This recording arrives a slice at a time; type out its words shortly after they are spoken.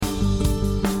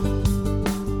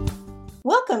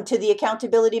Welcome to the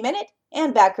Accountability Minute.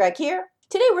 Ann Bachrach here.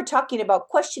 Today we're talking about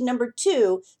question number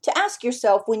 2 to ask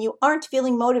yourself when you aren't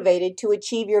feeling motivated to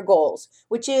achieve your goals,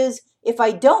 which is, if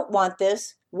I don't want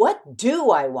this, what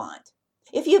do I want?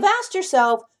 If you've asked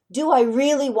yourself, do I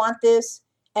really want this?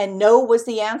 And no was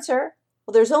the answer,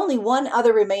 well, there's only one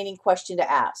other remaining question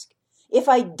to ask. If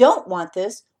I don't want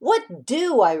this, what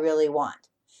do I really want?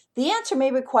 The answer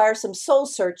may require some soul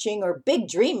searching or big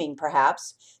dreaming,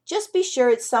 perhaps. Just be sure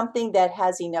it's something that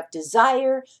has enough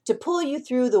desire to pull you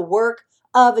through the work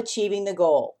of achieving the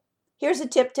goal. Here's a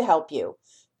tip to help you.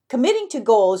 Committing to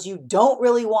goals you don't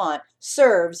really want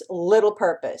serves little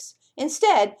purpose.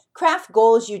 Instead, craft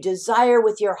goals you desire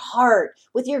with your heart,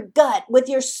 with your gut, with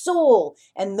your soul,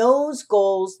 and those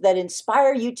goals that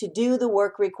inspire you to do the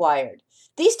work required.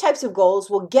 These types of goals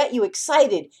will get you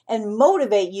excited and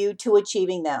motivate you to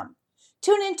achieving them.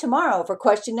 Tune in tomorrow for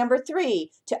question number 3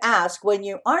 to ask when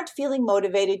you aren't feeling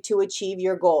motivated to achieve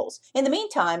your goals. In the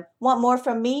meantime, want more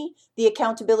from me, the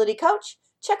Accountability Coach?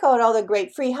 Check out all the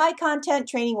great free high-content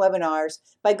training webinars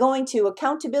by going to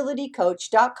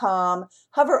accountabilitycoach.com.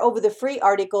 Hover over the free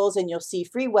articles and you'll see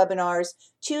free webinars.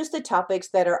 Choose the topics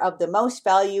that are of the most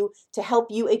value to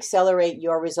help you accelerate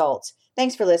your results.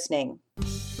 Thanks for listening.